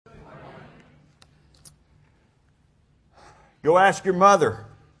Go ask your mother.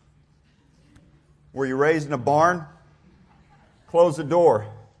 Were you raised in a barn? Close the door.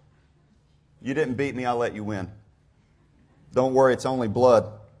 You didn't beat me, I'll let you win. Don't worry, it's only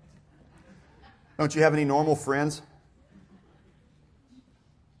blood. Don't you have any normal friends?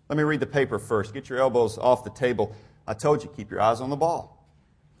 Let me read the paper first. Get your elbows off the table. I told you, keep your eyes on the ball.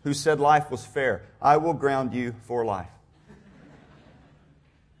 Who said life was fair? I will ground you for life.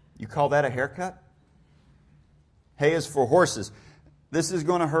 You call that a haircut? Hay is for horses. This is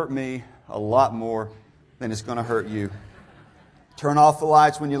going to hurt me a lot more than it's going to hurt you. Turn off the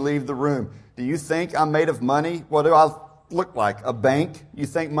lights when you leave the room. Do you think I'm made of money? What do I look like? A bank? You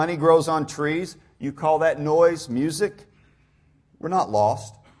think money grows on trees? You call that noise music? We're not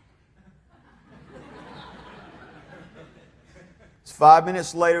lost. It's 5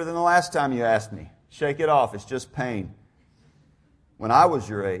 minutes later than the last time you asked me. Shake it off. It's just pain. When I was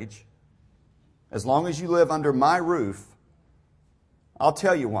your age, as long as you live under my roof, I'll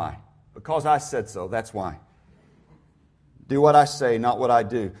tell you why. Because I said so. That's why. Do what I say, not what I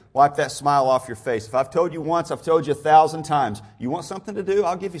do. Wipe that smile off your face. If I've told you once, I've told you 1,000 times. You want something to do?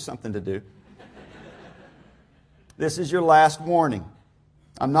 I'll give you something to do. This is your last warning.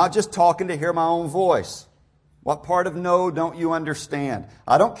 I'm not just talking to hear my own voice. What part of no don't you understand?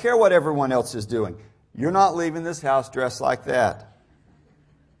 I don't care what everyone else is doing. You're not leaving this house dressed like that.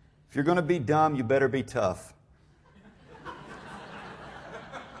 If you're going to be dumb, you better be tough.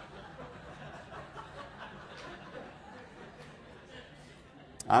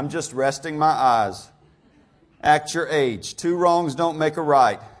 I'm just resting my eyes. Act your age. 2 wrongs don't make a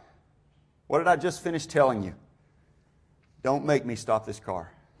right. What did I just finish telling you? Don't make me stop this car.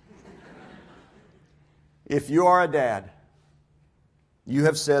 If you are a dad, you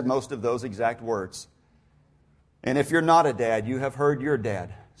have said most of those exact words. And if you're not a dad, you have heard your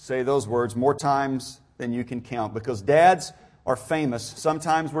dad say those words more times than you can count. Because dads are famous,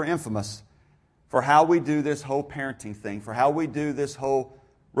 sometimes we're infamous, for how we do this whole parenting thing, for how we do this whole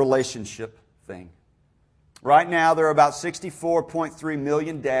relationship thing. Right now, there are about 64.3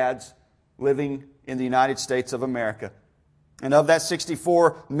 million dads living in the United States of America. And of that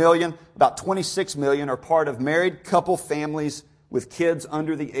 64 million, about 26 million are part of married couple families with kids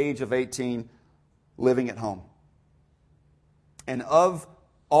under the age of 18 living at home. And of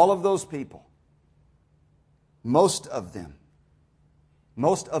all of those people, most of them,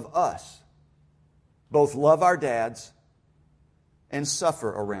 most of us, both love our dads and suffer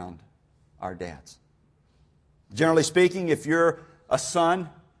around our dads. Generally speaking, if you're a son,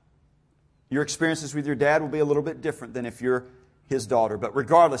 your experiences with your dad will be a little bit different than if you're his daughter. But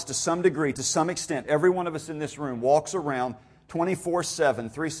regardless, to some degree, to some extent, every one of us in this room walks around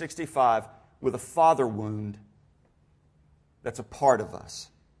 24/7, 365 with a father wound that's a part of us.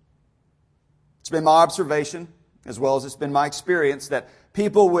 It's been my observation, as well as it's been my experience, that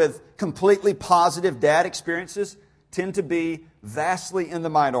people with completely positive dad experiences tend to be vastly in the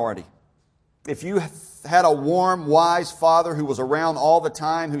minority. If you had a warm, wise father who was around all the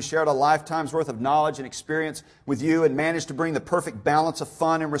time, who shared a lifetime's worth of knowledge and experience with you and managed to bring the perfect balance of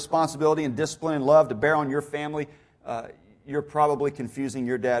fun and responsibility and discipline and love to bear on your family, you're probably confusing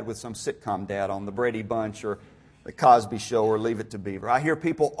your dad with some sitcom dad on The Brady Bunch or The Cosby Show or Leave It to Beaver. I hear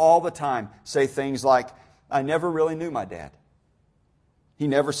people all the time say things like, I never really knew my dad. He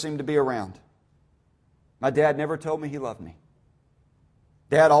never seemed to be around. My dad never told me he loved me.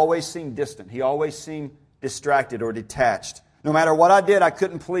 Dad always seemed distant. He always seemed distracted or detached. No matter what I did, I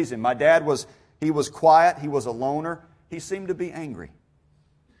couldn't please him. My dad was quiet. He was a loner. He seemed to be angry.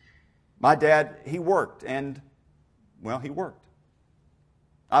 My dad, he worked and, well, he worked.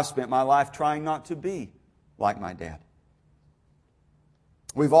 I've spent my life trying not to be like my dad.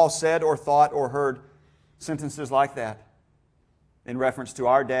 We've all said or thought or heard sentences like that in reference to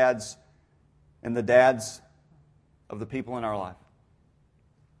our dads and the dads of the people in our life.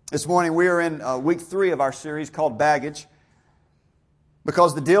 This morning we are in week 3 of our series called Baggage,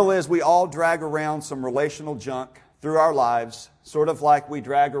 because the deal is we all drag around some relational junk through our lives, sort of like we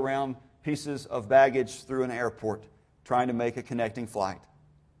drag around pieces of baggage through an airport trying to make a connecting flight.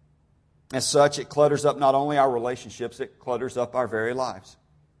 As such, it clutters up not only our relationships, it clutters up our very lives.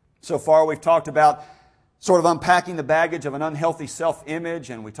 So far we've talked about sort of unpacking the baggage of an unhealthy self-image,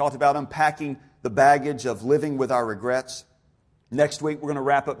 and we talked about unpacking the baggage of living with our regrets. Next week, we're going to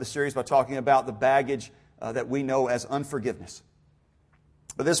wrap up the series by talking about the baggage that we know as unforgiveness.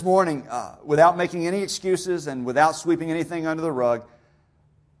 But this morning, without making any excuses and without sweeping anything under the rug,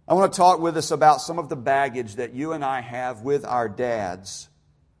 I want to talk with us about some of the baggage that you and I have with our dads,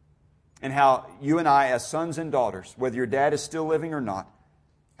 and how you and I, as sons and daughters, whether your dad is still living or not,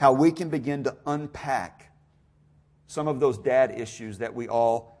 how we can begin to unpack some of those dad issues that we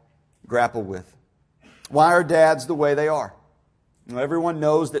all grapple with. Why are dads the way they are? You know, everyone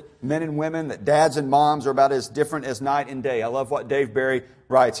knows that men and women, that dads and moms are about as different as night and day. I love what Dave Barry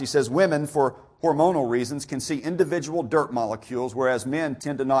writes. He says, women, for hormonal reasons, can see individual dirt molecules, whereas men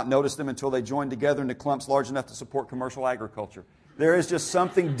tend to not notice them until they join together into clumps large enough to support commercial agriculture. There is just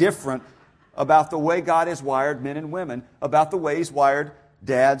something different about the way God has wired men and women, about the way He's wired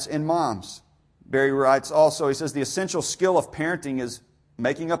dads and moms. Barry writes also, he says, the essential skill of parenting is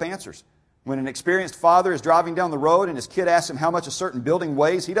making up answers. When an experienced father is driving down the road and his kid asks him how much a certain building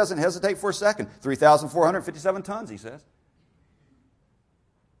weighs, he doesn't hesitate for a second. 3,457 tons, he says.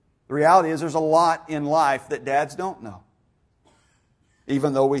 The reality is there's a lot in life that dads don't know,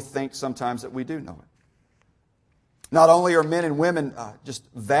 even though we think sometimes that we do know it. Not only are men and women just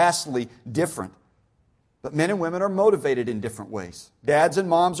vastly different, but men and women are motivated in different ways. Dads and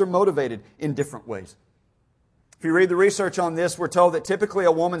moms are motivated in different ways. If you read the research on this, we're told that typically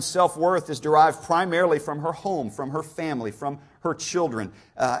a woman's self-worth is derived primarily from her home, from her family, from her children.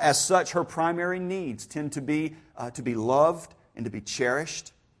 As such, her primary needs tend to be loved and to be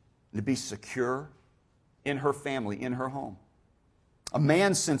cherished and to be secure in her family, in her home. A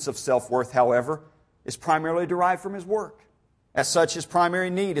man's sense of self-worth, however, is primarily derived from his work. As such, his primary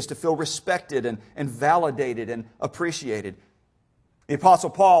need is to feel respected and validated and appreciated. The Apostle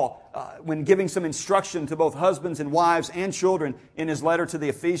Paul, when giving some instruction to both husbands and wives and children in his letter to the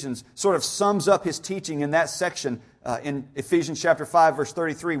Ephesians, sort of sums up his teaching in that section in Ephesians chapter 5, verse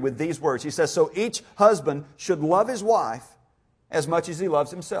 33 with these words. He says, so each husband should love his wife as much as he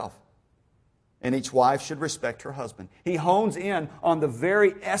loves himself, and each wife should respect her husband. He hones in on the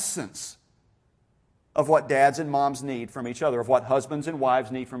very essence of what dads and moms need from each other, of what husbands and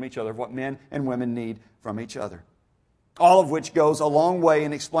wives need from each other, of what men and women need from each other. All of which goes a long way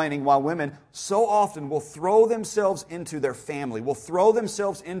in explaining why women so often will throw themselves into their family, will throw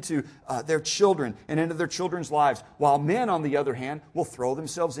themselves into their children and into their children's lives, while men, on the other hand, will throw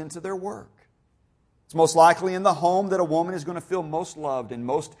themselves into their work. It's most likely in the home that a woman is going to feel most loved and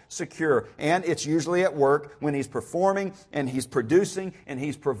most secure, and it's usually at work when he's performing and he's producing and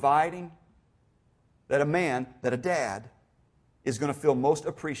he's providing that a man, that a dad, is going to feel most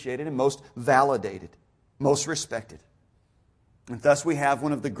appreciated and most validated, most respected. And thus we have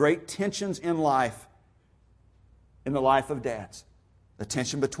one of the great tensions in life, in the life of dads, the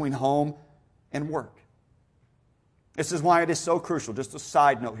tension between home and work. This is why it is so crucial, just a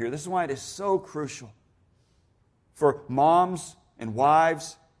side note here, this is why it is so crucial for moms and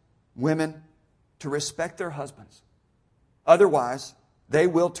wives, women, to respect their husbands. Otherwise, they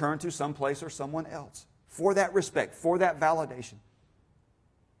will turn to someplace or someone else for that respect, for that validation.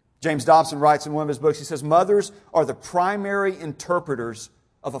 James Dobson writes in one of his books, he says, mothers are the primary interpreters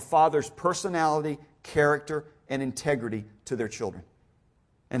of a father's personality, character, and integrity to their children.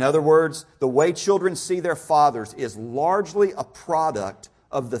 In other words, the way children see their fathers is largely a product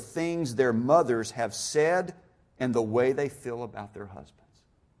of the things their mothers have said and the way they feel about their husbands.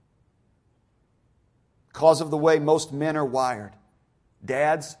 Because of the way most men are wired,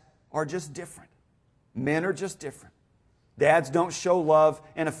 dads are just different. Men are just different. Dads don't show love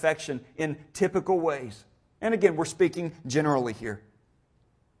and affection in typical ways. And again, we're speaking generally here.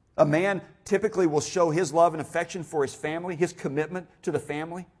 A man typically will show his love and affection for his family, his commitment to the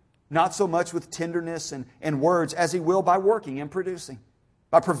family, not so much with tenderness and words as he will by working and producing,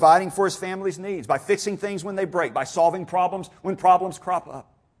 by providing for his family's needs, by fixing things when they break, by solving problems when problems crop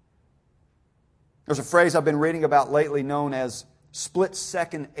up. There's a phrase I've been reading about lately known as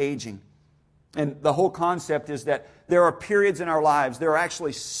split-second aging. And the whole concept is that there are periods in our lives, there are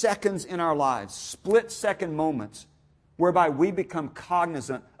actually seconds in our lives, split-second moments, whereby we become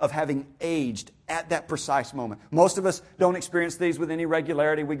cognizant of having aged at that precise moment. Most of us don't experience these with any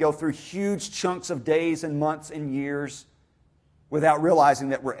regularity. We go through huge chunks of days and months and years without realizing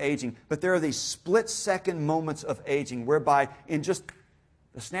that we're aging. But there are these split-second moments of aging whereby in just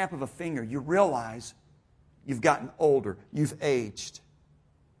the snap of a finger, you realize you've gotten older, you've aged.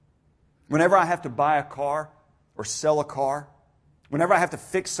 Whenever I have to buy a car or sell a car, whenever I have to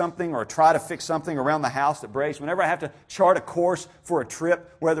fix something or try to fix something around the house that breaks, whenever I have to chart a course for a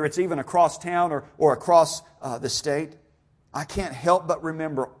trip, whether it's even across town or across the state, I can't help but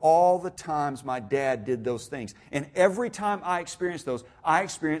remember all the times my dad did those things. And every time I experience those, I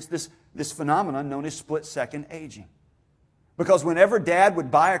experience this phenomenon known as split-second aging. Because whenever Dad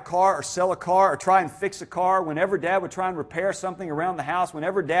would buy a car or sell a car or try and fix a car, whenever Dad would try and repair something around the house,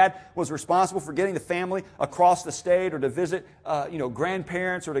 whenever Dad was responsible for getting the family across the state or to visit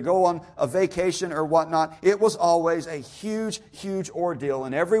grandparents or to go on a vacation or whatnot, it was always a huge, huge ordeal.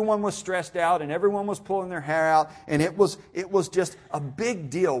 And everyone was stressed out and everyone was pulling their hair out. And it was just a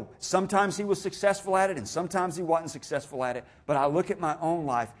big deal. Sometimes he was successful at it and sometimes he wasn't successful at it. But I look at my own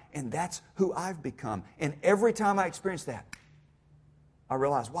life and that's who I've become. And every time I experience that, I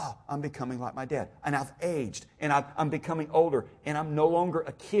realize, wow, I'm becoming like my dad. And I've aged, and I'm becoming older, and I'm no longer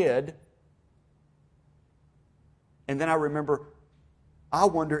a kid. And then I remember, I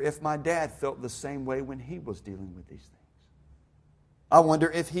wonder if my dad felt the same way when he was dealing with these things. I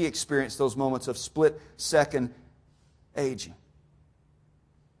wonder if he experienced those moments of split-second aging.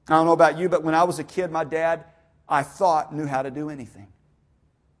 I don't know about you, but when I was a kid, my dad, I thought, knew how to do anything.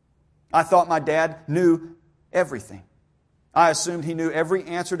 I thought my dad knew everything. I assumed he knew every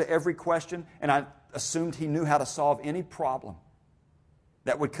answer to every question, and I assumed he knew how to solve any problem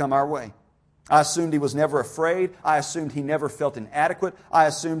that would come our way. I assumed he was never afraid. I assumed he never felt inadequate. I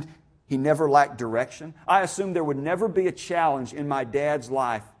assumed he never lacked direction. I assumed there would never be a challenge in my dad's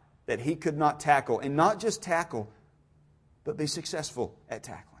life that he could not tackle, and not just tackle, but be successful at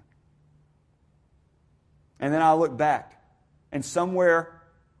tackling. And then I look back, and somewhere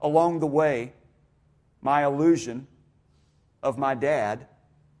along the way, my illusion of my dad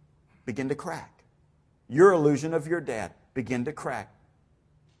begin to crack. Your illusion of your dad begin to crack.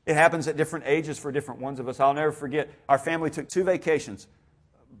 It happens at different ages for different ones of us. I'll never forget, our family took 2 vacations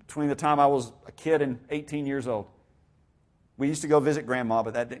between the time I was a kid and 18 years old. We used to go visit Grandma,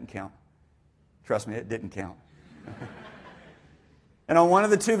 but that didn't count. Trust me, it didn't count. And on one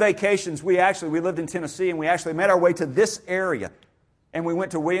of the 2 vacations, we lived in Tennessee, and we actually made our way to this area. And we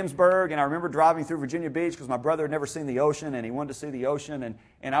went to Williamsburg, and I remember driving through Virginia Beach because my brother had never seen the ocean, and he wanted to see the ocean.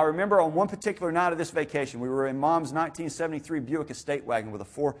 And I remember on one particular night of this vacation, we were in Mom's 1973 Buick Estate wagon with a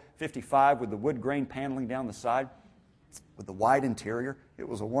 455 with the wood grain paneling down the side with the wide interior. It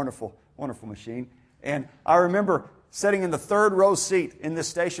was a wonderful, wonderful machine. And I remember sitting in the 3rd row seat in this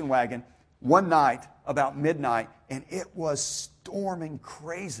station wagon one night about midnight, and it was storming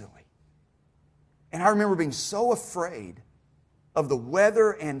crazily. And I remember being so afraid of the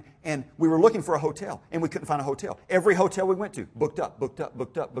weather, and we were looking for a hotel, and we couldn't find a hotel. Every hotel we went to, booked up.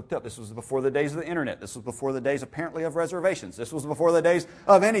 This was before the days of the internet. This was before the days, apparently, of reservations. This was before the days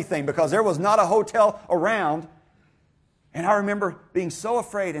of anything, because there was not a hotel around. And I remember being so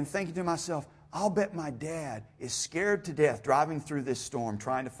afraid and thinking to myself, I'll bet my dad is scared to death driving through this storm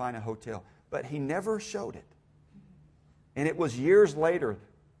trying to find a hotel. But he never showed it. And it was years later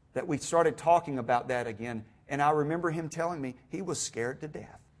that we started talking about that again. And I remember him telling me he was scared to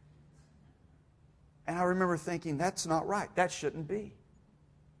death. And I remember thinking, that's not right. That shouldn't be.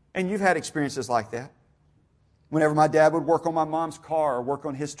 And you've had experiences like that. Whenever my dad would work on my mom's car or work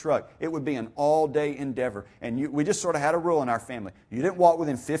on his truck, it would be an all-day endeavor. And we just sort of had a rule in our family. You didn't walk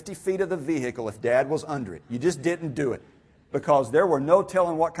within 50 feet of the vehicle if Dad was under it. You just didn't do it. Because there were no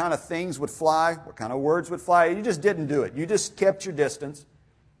telling what kind of things would fly, what kind of words would fly. You just didn't do it. You just kept your distance.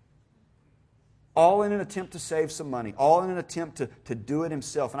 All in an attempt to save some money. All in an attempt to do it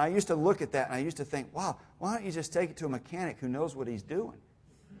himself. And I used to look at that and I used to think, wow, why don't you just take it to a mechanic who knows what he's doing?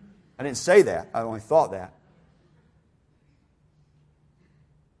 I didn't say that. I only thought that.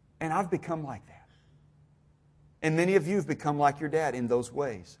 And I've become like that. And many of you have become like your dad in those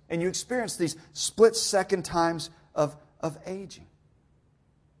ways. And you experience these split-second times of aging.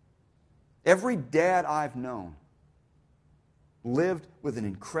 Every dad I've known lived with an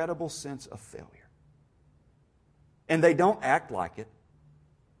incredible sense of failure. And they don't act like it.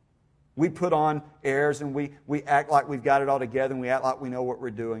 We put on airs and we act like we've got it all together and we act like we know what we're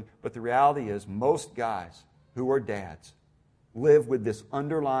doing. But the reality is most guys who are dads live with this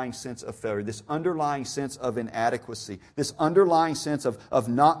underlying sense of failure, this underlying sense of inadequacy, this underlying sense of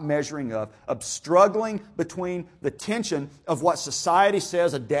not measuring up, of struggling between the tension of what society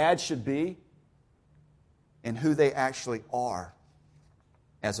says a dad should be and who they actually are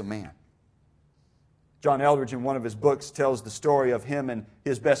as a man. John Eldredge, in one of his books, tells the story of him and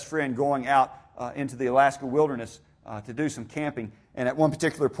his best friend going out into the Alaska wilderness to do some camping. And at one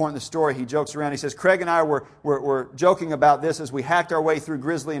particular point in the story, he jokes around. He says, Craig and I were joking about this as we hacked our way through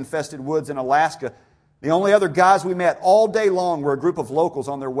grizzly-infested woods in Alaska. The only other guys we met all day long were a group of locals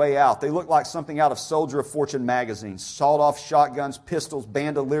on their way out. They looked like something out of Soldier of Fortune magazine. Sawed-off shotguns, pistols,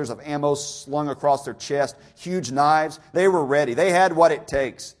 bandoliers of ammo slung across their chest, huge knives. They were ready. They had what it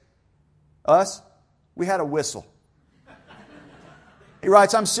takes. Us, we had a whistle. He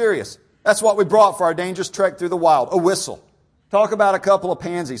writes, I'm serious. That's what we brought for our dangerous trek through the wild, a whistle. Talk about a couple of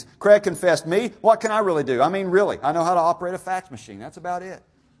pansies. Craig confessed, me? What can I really do? I mean, really, I know how to operate a fax machine. That's about it.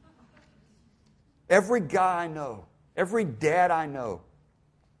 Every guy I know, every dad I know,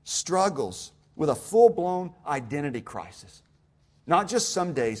 struggles with a full-blown identity crisis. Not just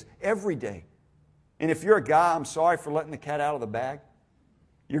some days, every day. And if you're a guy, I'm sorry for letting the cat out of the bag.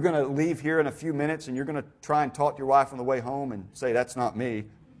 You're going to leave here in a few minutes and you're going to try and talk to your wife on the way home and say, that's not me.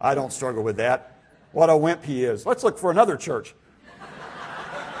 I don't struggle with that. What a wimp he is. Let's look for another church.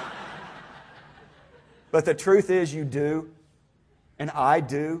 But the truth is you do, and I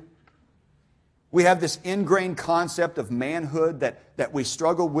do. We have this ingrained concept of manhood that we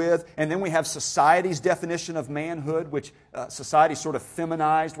struggle with, and then we have society's definition of manhood, which society sort of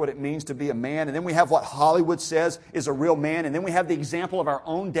feminized what it means to be a man, and then we have what Hollywood says is a real man, and then we have the example of our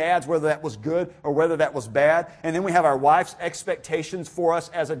own dads, whether that was good or whether that was bad, and then we have our wife's expectations for us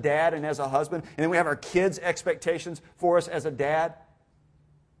as a dad and as a husband, and then we have our kids' expectations for us as a dad,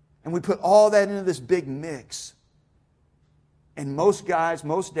 and we put all that into this big mix. And most guys,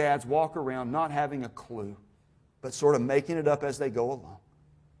 most dads walk around not having a clue, but sort of making it up as they go along.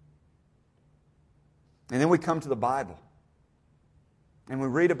 And then we come to the Bible, and we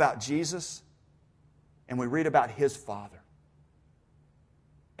read about Jesus, and we read about His Father.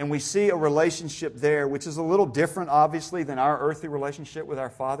 And we see a relationship there which is a little different, obviously, than our earthly relationship with our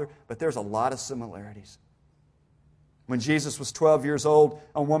Father, but there's a lot of similarities. When Jesus was 12 years old,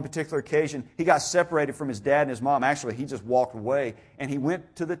 on one particular occasion, he got separated from his dad and his mom. Actually, he just walked away, and he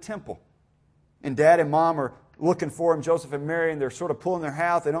went to the temple. And Dad and Mom are looking for him, Joseph and Mary, and they're sort of pulling their hair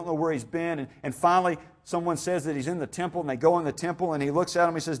out. They don't know where he's been. And finally, someone says that he's in the temple, and they go in the temple, and he looks at him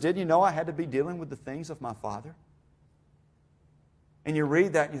and he says, "Didn't you know I had to be dealing with the things of my Father?" And you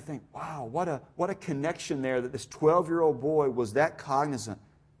read that and you think, wow, what a connection there that this 12-year-old boy was that cognizant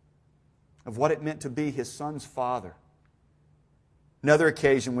of what it meant to be his son's father. Another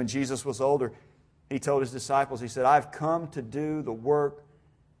occasion when Jesus was older, He told His disciples, He said, "I've come to do the work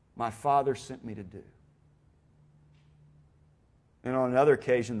my Father sent me to do." And on another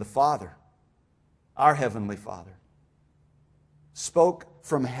occasion, the Father, our Heavenly Father, spoke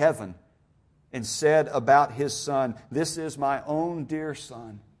from heaven and said about His Son, "This is my own dear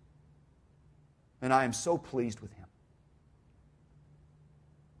Son, and I am so pleased with Him."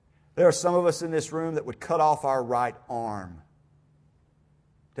 There are some of us in this room that would cut off our right arm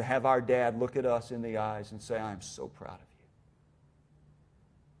to have our dad look at us in the eyes and say, "I am so proud of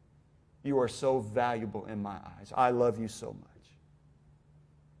you. You are so valuable in my eyes. I love you so much."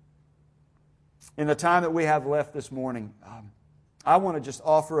 In the time that we have left this morning, I want to just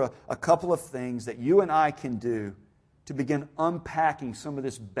offer a couple of things that you and I can do to begin unpacking some of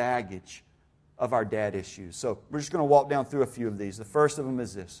this baggage of our dad issues. So we're just going to walk down through a few of these. The first of them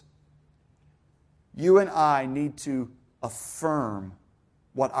is this. You and I need to affirm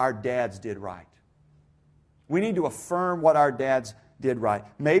what our dads did right. We need to affirm what our dads did right.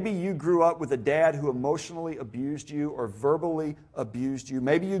 Maybe you grew up with a dad who emotionally abused you or verbally abused you.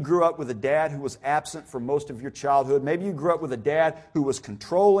 Maybe you grew up with a dad who was absent for most of your childhood. Maybe you grew up with a dad who was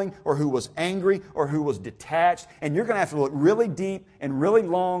controlling or who was angry or who was detached. And you're going to have to look really deep and really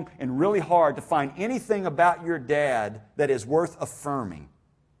long and really hard to find anything about your dad that is worth affirming.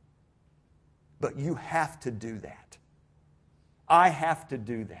 But you have to do that. I have to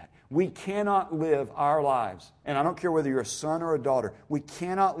do that. We cannot live our lives, and I don't care whether you're a son or a daughter, we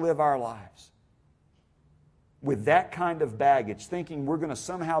cannot live our lives with that kind of baggage, thinking we're going to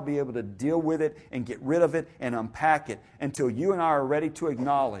somehow be able to deal with it and get rid of it and unpack it until you and I are ready to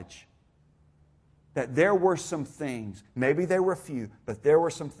acknowledge that there were some things, maybe there were a few, but there were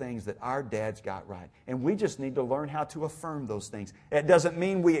some things that our dads got right. And we just need to learn how to affirm those things. It doesn't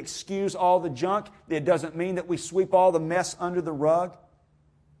mean we excuse all the junk. It doesn't mean that we sweep all the mess under the rug.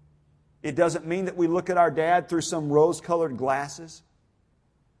 It doesn't mean that we look at our dad through some rose-colored glasses.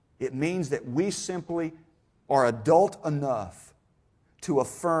 It means that we simply are adult enough to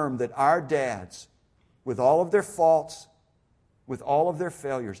affirm that our dads, with all of their faults, with all of their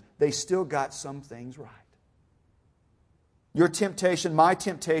failures, they still got some things right. Your temptation, my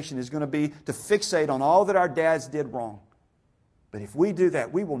temptation, is going to be to fixate on all that our dads did wrong. But if we do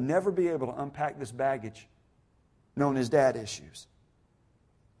that, we will never be able to unpack this baggage known as dad issues.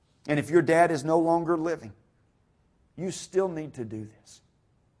 And if your dad is no longer living, you still need to do this.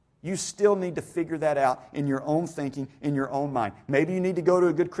 You still need to figure that out in your own thinking, in your own mind. Maybe you need to go to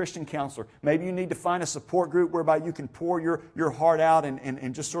a good Christian counselor. Maybe you need to find a support group whereby you can pour your heart out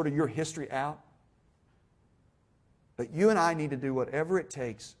and just sort of your history out. But you and I need to do whatever it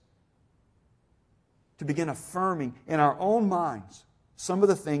takes to begin affirming in our own minds some of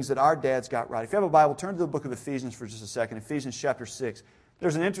the things that our dads got right. If you have a Bible, turn to the book of Ephesians for just a second. Ephesians chapter 6.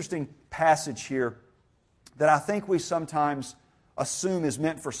 There's an interesting passage here that I think we sometimes assume is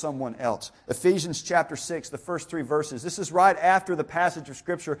meant for someone else. Ephesians chapter 6, the first 3 verses. This is right after the passage of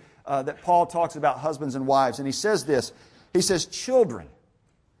Scripture that Paul talks about husbands and wives. And he says this. He says, "Children,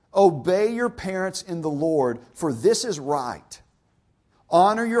 obey your parents in the Lord, for this is right.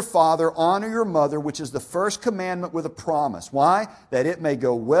 Honor your father, honor your mother, which is the first commandment with a promise." Why? "That it may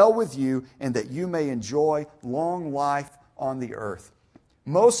go well with you and that you may enjoy long life on the earth."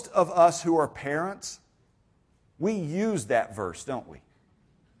 Most of us who are parents, we use that verse, don't we?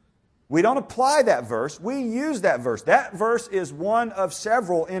 We don't apply that verse. We use that verse. That verse is one of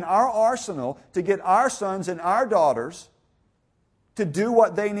several in our arsenal to get our sons and our daughters to do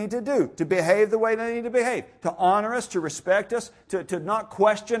what they need to do, to behave the way they need to behave, to honor us, to respect us, to not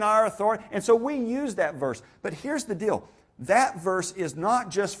question our authority. And so we use that verse. But here's the deal. That verse is not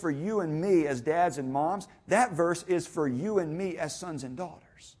just for you and me as dads and moms. That verse is for you and me as sons and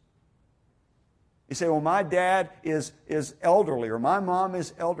daughters. You say, "Well, my dad is elderly," or "my mom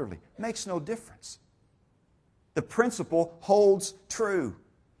is elderly." Makes no difference. The principle holds true.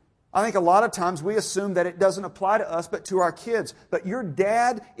 I think a lot of times we assume that it doesn't apply to us, but to our kids. But your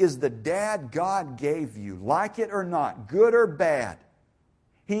dad is the dad God gave you, like it or not, good or bad.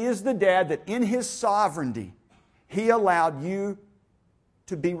 He is the dad that in His sovereignty, He allowed you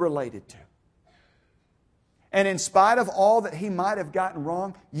to be related to. And in spite of all that He might have gotten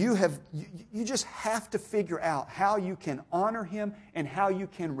wrong, you just have to figure out how you can honor Him and how you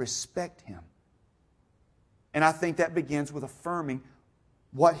can respect Him. And I think that begins with affirming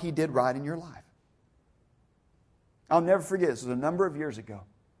what He did right in your life. I'll never forget, this was a number of years ago.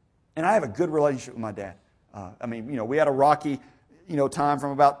 And I have a good relationship with my dad. We had a rocky, time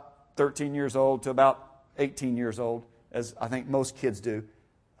from about 13 years old to about 18 years old, as I think most kids do.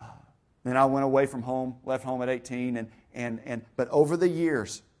 Then I went away from home, left home at 18. But over the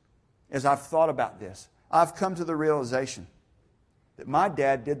years, as I've thought about this, I've come to the realization that my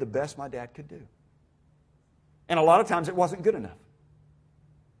dad did the best my dad could do. And a lot of times it wasn't good enough.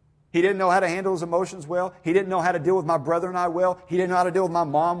 He didn't know how to handle his emotions well. He didn't know how to deal with my brother and I well. He didn't know how to deal with my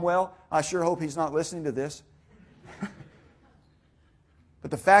mom well. I sure hope he's not listening to this.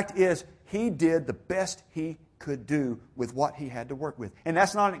 But the fact is, he did the best he could do with what he had to work with. And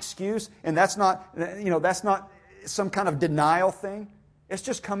that's not an excuse, and that's not some kind of denial thing. It's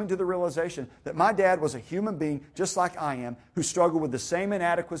just coming to the realization that my dad was a human being just like I am, who struggled with the same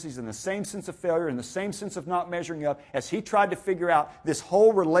inadequacies and the same sense of failure and the same sense of not measuring up as he tried to figure out this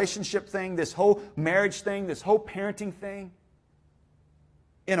whole relationship thing, this whole marriage thing, this whole parenting thing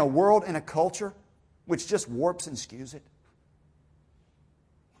in a world and a culture which just warps and skews it.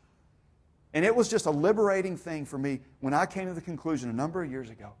 And it was just a liberating thing for me when I came to the conclusion a number of years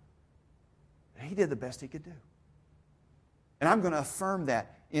ago that he did the best he could do. And I'm going to affirm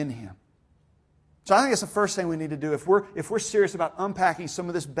that in him. So I think that's the first thing we need to do if we're serious about unpacking some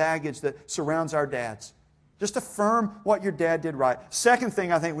of this baggage that surrounds our dads. Just affirm what your dad did right. Second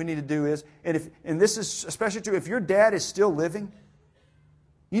thing I think we need to do is, and this is especially true, if your dad is still living,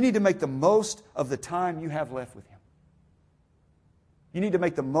 you need to make the most of the time you have left with him. You need to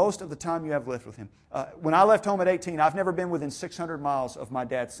make the most of the time you have left with him. When I left home at 18, I've never been within 600 miles of my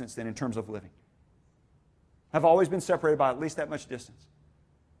dad since then in terms of living. I've always been separated by at least that much distance.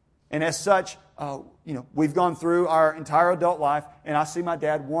 And as such, we've gone through our entire adult life, and I see my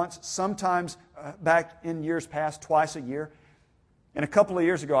dad once, sometimes back in years past, twice a year. And a couple of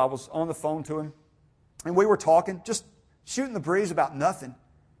years ago, I was on the phone to him, and we were talking, just shooting the breeze about nothing.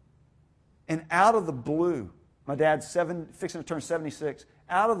 And out of the blue, my dad's fixing to turn 76,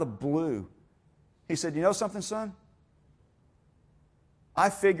 out of the blue, he said, "You know something, son? I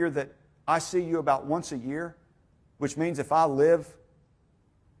figure that I see you about once a year, which means if I live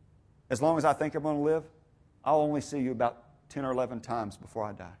as long as I think I'm going to live, I'll only see you about 10 or 11 times before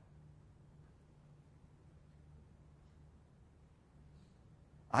I die."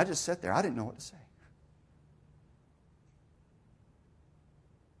 I just sat there. I didn't know what to say.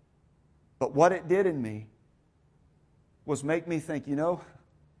 But what it did in me was make me think,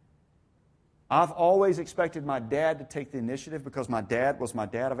 I've always expected my dad to take the initiative because my dad was my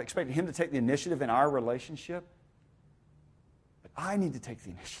dad. I've expected him to take the initiative in our relationship. But I need to take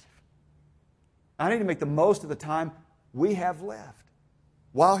the initiative. I need to make the most of the time we have left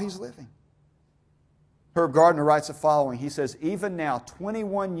while he's living. Herb Gardner writes the following. He says, "Even now,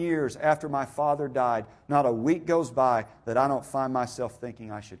 21 years after my father died, not a week goes by that I don't find myself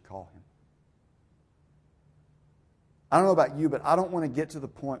thinking I should call him." I don't know about you, but I don't want to get to the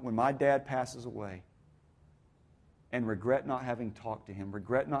point when my dad passes away and regret not having talked to him,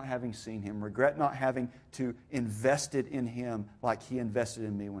 regret not having seen him, regret not having to invested in him like he invested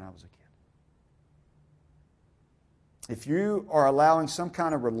in me when I was a kid. If you are allowing some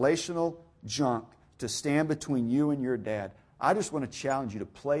kind of relational junk to stand between you and your dad, I just want to challenge you to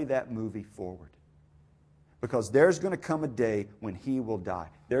play that movie forward. Because there's going to come a day when he will die.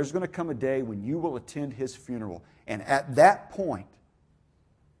 There's going to come a day when you will attend his funeral. And at that point,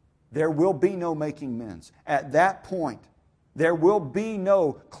 there will be no making amends. At that point, there will be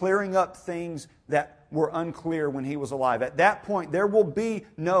no clearing up things that were unclear when he was alive. At that point, there will be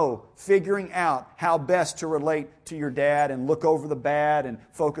no figuring out how best to relate to your dad and look over the bad and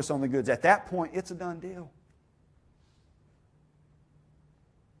focus on the goods. At that point, it's a done deal.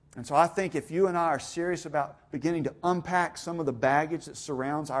 And so I think if you and I are serious about beginning to unpack some of the baggage that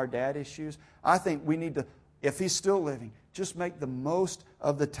surrounds our dad issues, I think we need to, if he's still living, just make the most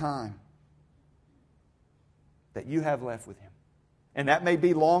of the time that you have left with him. And that may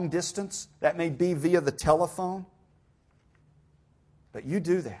be long distance. That may be via the telephone. But you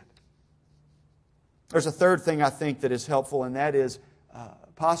do that. There's a third thing I think that is helpful, and that is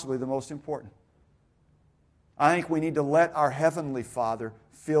possibly the most important. I think we need to let our Heavenly Father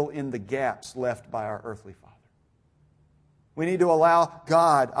fill in the gaps left by our earthly father. We need to allow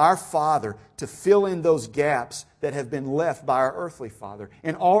God, our Father, to fill in those gaps that have been left by our earthly father.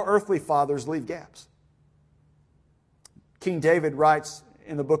 And all earthly fathers leave gaps. King David writes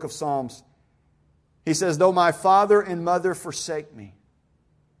in the book of Psalms, he says, "Though my father and mother forsake me,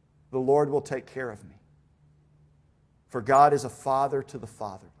 the Lord will take care of me. For God is a father to the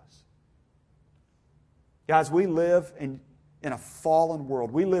fatherless." Guys, we live in a fallen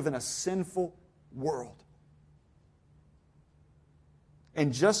world. We live in a sinful world.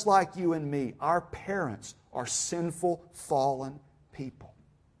 And just like you and me, our parents are sinful, fallen people.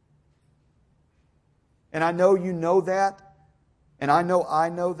 And I know you know that, and I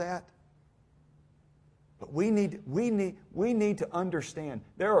know that. But we need to understand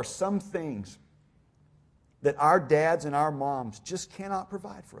there are some things that our dads and our moms just cannot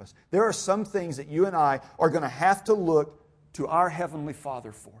provide for us. There are some things that you and I are going to have to look to our Heavenly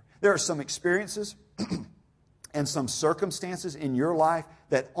Father for. There are some experiences and some circumstances in your life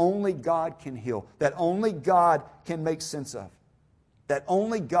that only God can heal, that only God can make sense of, that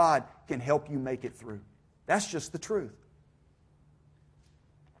only God can help you make it through. That's just the truth.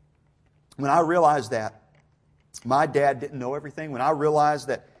 When I realized that my dad didn't know everything, when I realized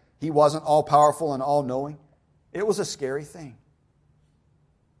that he wasn't all-powerful and all-knowing, it was a scary thing.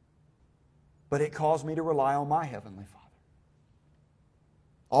 But it caused me to rely on my Heavenly Father.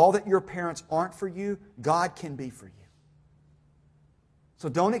 All that your parents aren't for you, God can be for you. So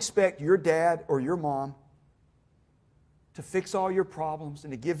don't expect your dad or your mom to fix all your problems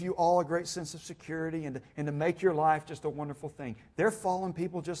and to give you all a great sense of security and to make your life just a wonderful thing. They're fallen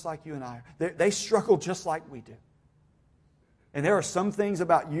people just like you and I are. They struggle just like we do. And there are some things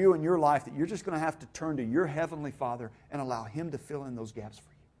about you and your life that you're just going to have to turn to your Heavenly Father and allow Him to fill in those gaps for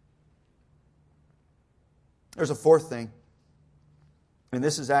you. There's a fourth thing. And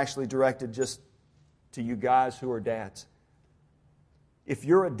this is actually directed just to you guys who are dads. If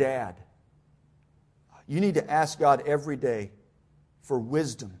you're a dad, you need to ask God every day for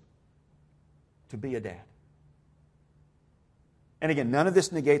wisdom to be a dad. And again, none of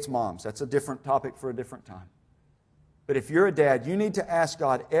this negates moms. That's a different topic for a different time. But if you're a dad, you need to ask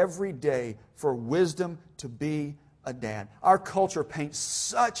God every day for wisdom to be a dad. Our culture paints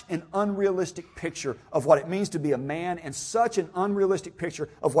such an unrealistic picture of what it means to be a man and such an unrealistic picture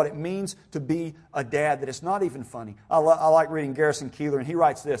of what it means to be a dad that it's not even funny. I like reading Garrison Keillor, and he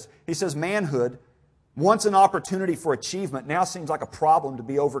writes this. He says, "Manhood, once an opportunity for achievement, now seems like a problem to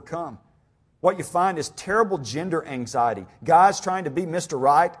be overcome. What you find is terrible gender anxiety. Guys trying to be Mr.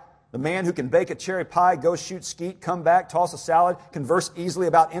 Right, the man who can bake a cherry pie, go shoot skeet, come back, toss a salad, converse easily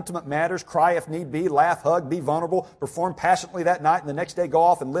about intimate matters, cry if need be, laugh, hug, be vulnerable, perform passionately that night, and the next day go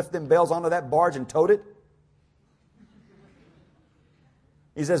off and lift them bells onto that barge and tote it."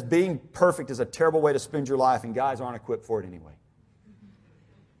 He says, being perfect is a terrible way to spend your life, and guys aren't equipped for it anyway.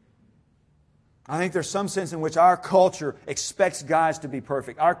 I think there's some sense in which our culture expects guys to be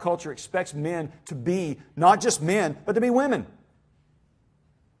perfect. Our culture expects men to be not just men, but to be women.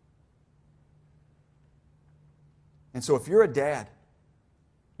 And so if you're a dad,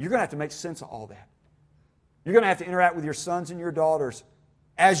 you're going to have to make sense of all that. You're going to have to interact with your sons and your daughters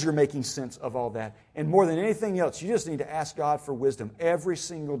as you're making sense of all that. And more than anything else, you just need to ask God for wisdom every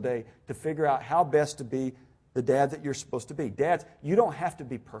single day to figure out how best to be the dad that you're supposed to be. Dads, you don't have to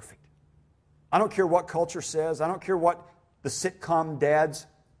be perfect. I don't care what culture says. I don't care what the sitcom dads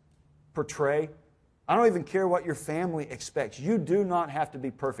portray. I don't even care what your family expects. You do not have to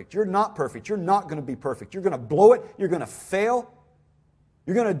be perfect. You're not perfect. You're not going to be perfect. You're going to blow it. You're going to fail.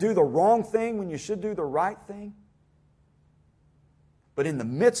 You're going to do the wrong thing when you should do the right thing. But in the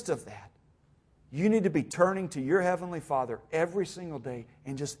midst of that, you need to be turning to your Heavenly Father every single day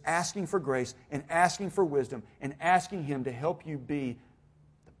and just asking for grace and asking for wisdom and asking Him to help you be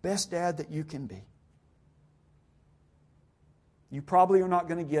the best dad that you can be. You probably are not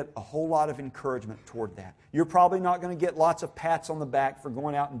going to get a whole lot of encouragement toward that. You're probably not going to get lots of pats on the back for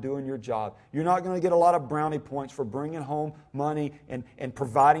going out and doing your job. You're not going to get a lot of brownie points for bringing home money and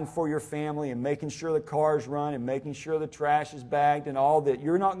providing for your family and making sure the cars run and making sure the trash is bagged and all that.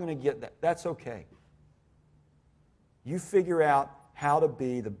 You're not going to get that. That's okay. You figure out how to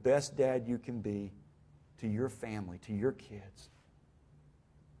be the best dad you can be to your family, to your kids.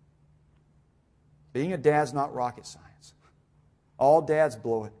 Being a dad's not rocket science. All dads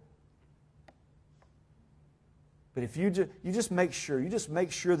blow it. But if you just make sure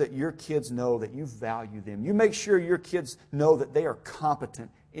that your kids know that you value them. You make sure your kids know that they are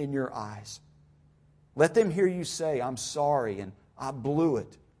competent in your eyes. Let them hear you say, I'm sorry and I blew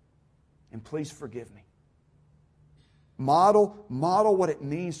it. And please forgive me. Model what it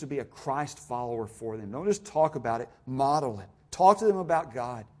means to be a Christ follower for them. Don't just talk about it, model it. Talk to them about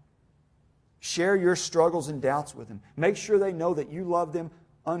God. Share your struggles and doubts with them. Make sure they know that you love them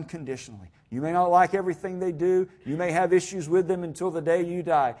unconditionally. You may not like everything they do. You may have issues with them until the day you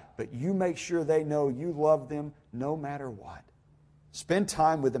die. But you make sure they know you love them no matter what. Spend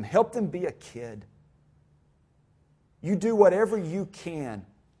time with them. Help them be a kid. You do whatever you can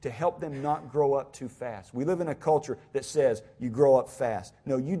to help them not grow up too fast. We live in a culture that says you grow up fast.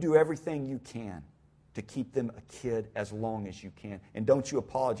 No, you do everything you can to keep them a kid as long as you can. And don't you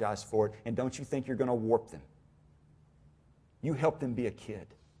apologize for it, and don't you think you're going to warp them. You help them be a kid.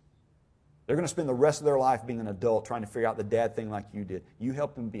 They're going to spend the rest of their life being an adult trying to figure out the dad thing like you did. You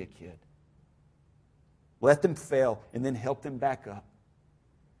help them be a kid. Let them fail, and then help them back up.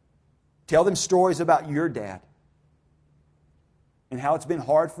 Tell them stories about your dad and how it's been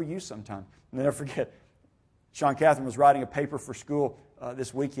hard for you sometimes. I'll never forget, Sean Catherine was writing a paper for school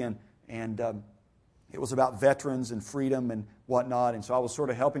this weekend, and it was about veterans and freedom and whatnot, and so I was sort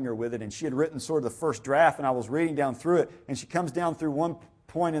of helping her with it, and she had written sort of the first draft, and I was reading down through it, and she comes down through one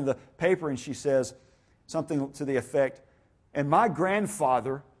point in the paper, and she says something to the effect, and my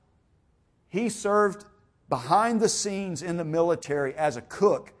grandfather, he served behind the scenes in the military as a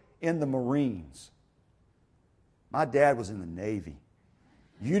cook in the Marines. My dad was in the Navy.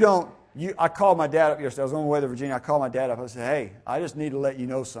 I called my dad up yesterday. I was on my way to Virginia. I called my dad up. I said, hey, I just need to let you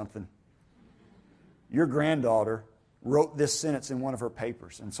know something. Your granddaughter wrote this sentence in one of her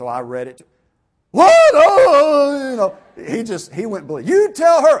papers. And so I read it. What? Oh, he went blue. You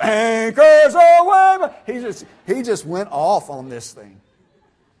tell her anchors away. He just went off on this thing.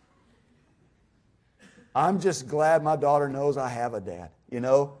 I'm just glad my daughter knows I have a dad.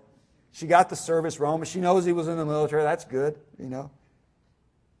 She got the service wrong, but she knows he was in the military. That's good.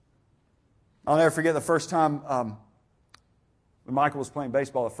 I'll never forget the first time when Michael was playing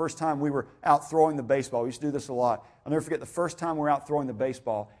baseball, the first time we were out throwing the baseball. We used to do this a lot. I'll never forget the first time we were out throwing the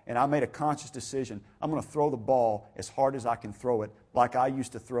baseball, and I made a conscious decision. I'm going to throw the ball as hard as I can throw it, like I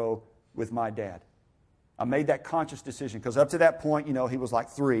used to throw with my dad. I made that conscious decision, because up to that point, he was like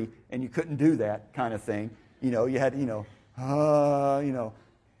 3, and you couldn't do that kind of thing. You had,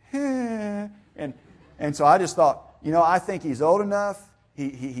 and so I just thought, I think he's old enough,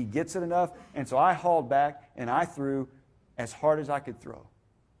 he gets it enough, and so I hauled back, and I threw as hard as I could throw.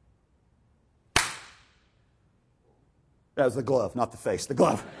 That was the glove, not the face, the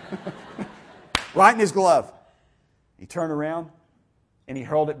glove. Right in his glove. He turned around and he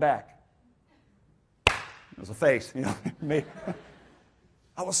hurled it back. It was a face, me.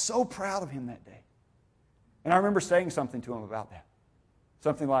 I was so proud of him that day. And I remember saying something to him about that.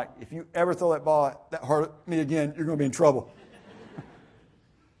 Something like, if you ever throw that ball that hard at me again, you're going to be in trouble.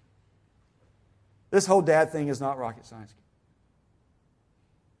 This whole dad thing is not rocket science.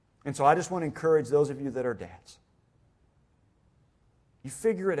 And so I just want to encourage those of you that are dads. You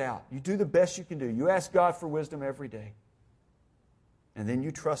figure it out. You do the best you can do. You ask God for wisdom every day. And then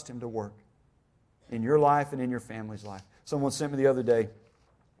you trust Him to work in your life and in your family's life. Someone sent me the other day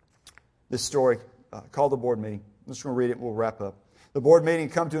this story called The Board Meeting. I'm just going to read it and we'll wrap up. The board meeting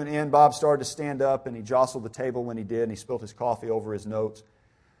had come to an end. Bob started to stand up and he jostled the table when he did, and he spilled his coffee over his notes.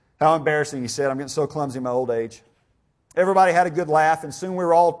 How embarrassing, he said. I'm getting so clumsy in my old age. Everybody had a good laugh, and soon we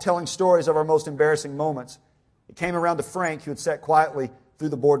were all telling stories of our most embarrassing moments. It came around to Frank, who had sat quietly through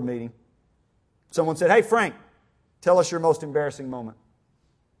the board meeting. Someone said, "Hey, Frank, tell us your most embarrassing moment."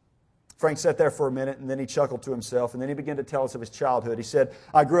 Frank sat there for a minute, and then he chuckled to himself, and then he began to tell us of his childhood. He said,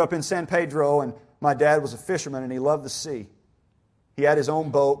 I grew up in San Pedro, and my dad was a fisherman, and he loved the sea. He had his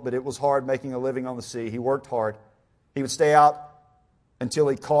own boat, but it was hard making a living on the sea. He worked hard. He would stay out until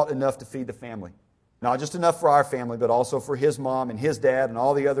he caught enough to feed the family. Not just enough for our family, but also for his mom and his dad and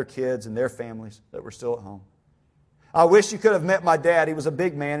all the other kids and their families that were still at home. I wish you could have met my dad. He was a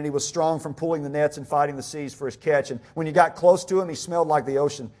big man, and he was strong from pulling the nets and fighting the seas for his catch. And when you got close to him, he smelled like the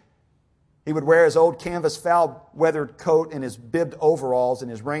ocean. He would wear his old canvas foul-weathered coat and his bibbed overalls,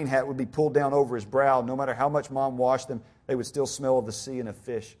 and his rain hat would be pulled down over his brow. No matter how much Mom washed them, they would still smell of the sea and of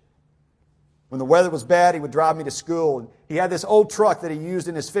fish. When the weather was bad, he would drive me to school. And he had this old truck that he used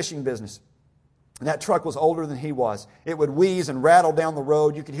in his fishing business. And that truck was older than he was. It would wheeze and rattle down the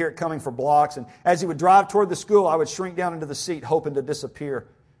road. You could hear it coming for blocks. And as he would drive toward the school, I would shrink down into the seat, hoping to disappear.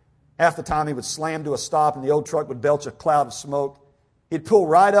 Half the time, he would slam to a stop, and the old truck would belch a cloud of smoke. He'd pull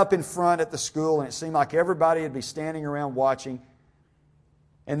right up in front at the school, and it seemed like everybody would be standing around watching.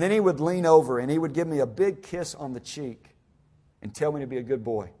 And then he would lean over, and he would give me a big kiss on the cheek and tell me to be a good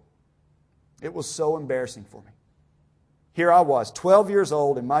boy. It was so embarrassing for me. Here I was, 12 years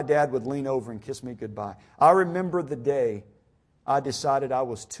old, and my dad would lean over and kiss me goodbye. I remember the day I decided I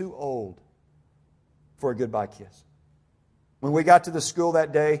was too old for a goodbye kiss. When we got to the school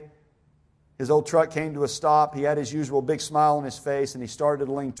that day, his old truck came to a stop. He had his usual big smile on his face, and he started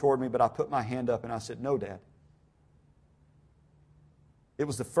to lean toward me, but I put my hand up and I said, "No, Dad." It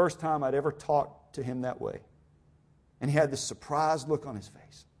was the first time I'd ever talked to him that way. And he had this surprised look on his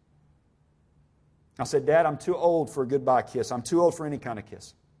face. I said, "Dad, I'm too old for a goodbye kiss. I'm too old for any kind of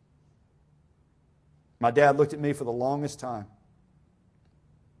kiss." My dad looked at me for the longest time.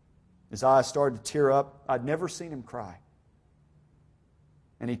 His eyes started to tear up. I'd never seen him cry.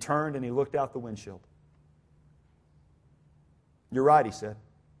 And he turned and he looked out the windshield. "You're right," he said.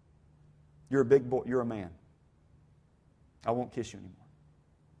 "You're a big boy. You're a man. I won't kiss you anymore."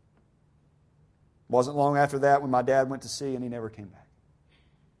 It wasn't long after that when my dad went to sea and he never came back.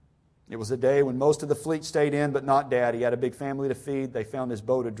 It was a day when most of the fleet stayed in, but not Dad. He had a big family to feed. They found his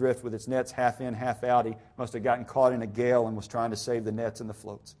boat adrift with its nets half in, half out. He must have gotten caught in a gale and was trying to save the nets and the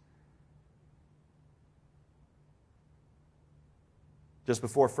floats. Just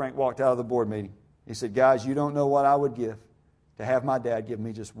before Frank walked out of the board meeting, he said, "Guys, you don't know what I would give to have my dad give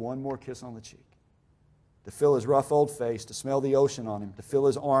me just one more kiss on the cheek. To feel his rough old face, to smell the ocean on him, to feel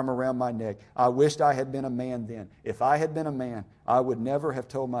his arm around my neck. I wished I had been a man then. If I had been a man, I would never have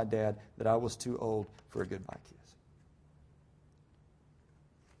told my dad that I was too old for a goodbye kiss."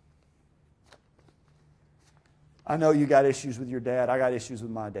 I know you got issues with your dad. I got issues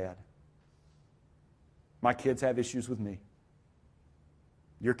with my dad. My kids have issues with me.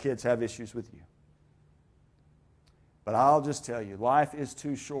 Your kids have issues with you. But I'll just tell you, life is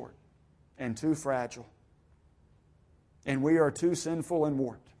too short and too fragile. And we are too sinful and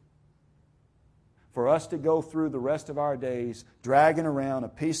warped for us to go through the rest of our days dragging around a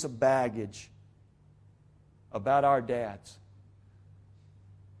piece of baggage about our dads.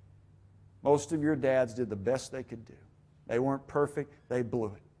 Most of your dads did the best they could do. They weren't perfect. They blew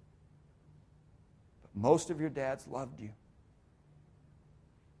it. But most of your dads loved you.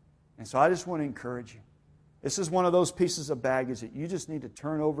 And so I just want to encourage you. This is one of those pieces of baggage that you just need to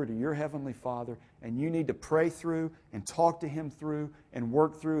turn over to your Heavenly Father, and you need to pray through and talk to Him through and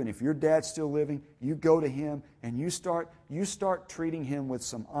work through. And if your dad's still living, you go to Him and you start treating Him with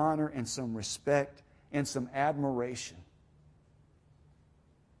some honor and some respect and some admiration,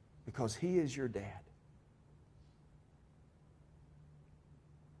 because He is your dad.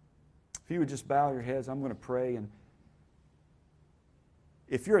 If you would just bow your heads, I'm going to pray. And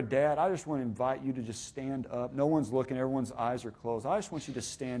if you're a dad, I just want to invite you to just stand up. No one's looking. Everyone's eyes are closed. I just want you to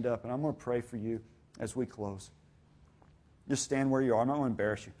stand up, and I'm going to pray for you as we close. Just stand where you are. I'm not going to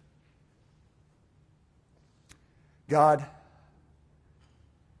embarrass you. God,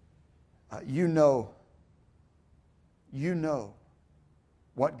 you know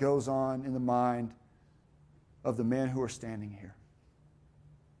what goes on in the mind of the men who are standing here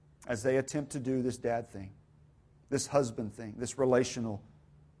as they attempt to do this dad thing, this husband thing, this relational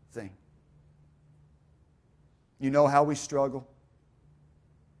thing. You know how we struggle.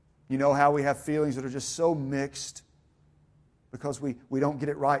 You know how we have feelings that are just so mixed because we don't get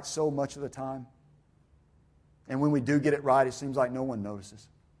it right so much of the time. And when we do get it right, it seems like no one notices.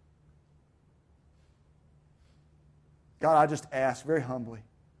 God, I just ask very humbly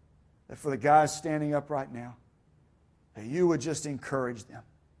that for the guys standing up right now, that you would just encourage them.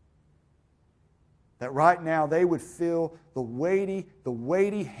 That right now they would feel the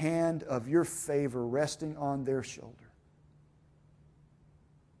weighty hand of your favor resting on their shoulder.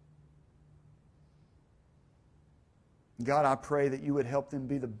 God, I pray that you would help them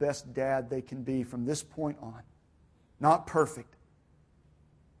be the best dad they can be from this point on. Not perfect,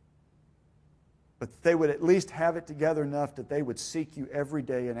 but that they would at least have it together enough that they would seek you every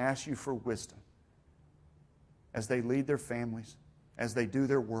day and ask you for wisdom as they lead their families, as they do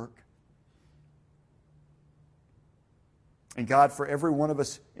their work. And God, for every one of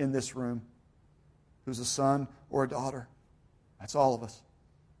us in this room who's a son or a daughter, that's all of us.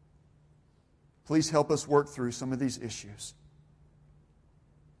 Please help us work through some of these issues.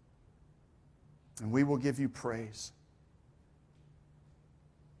 And we will give you praise.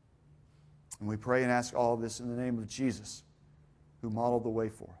 And we pray and ask all of this in the name of Jesus, who modeled the way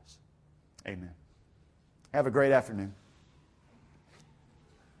for us. Amen. Have a great afternoon.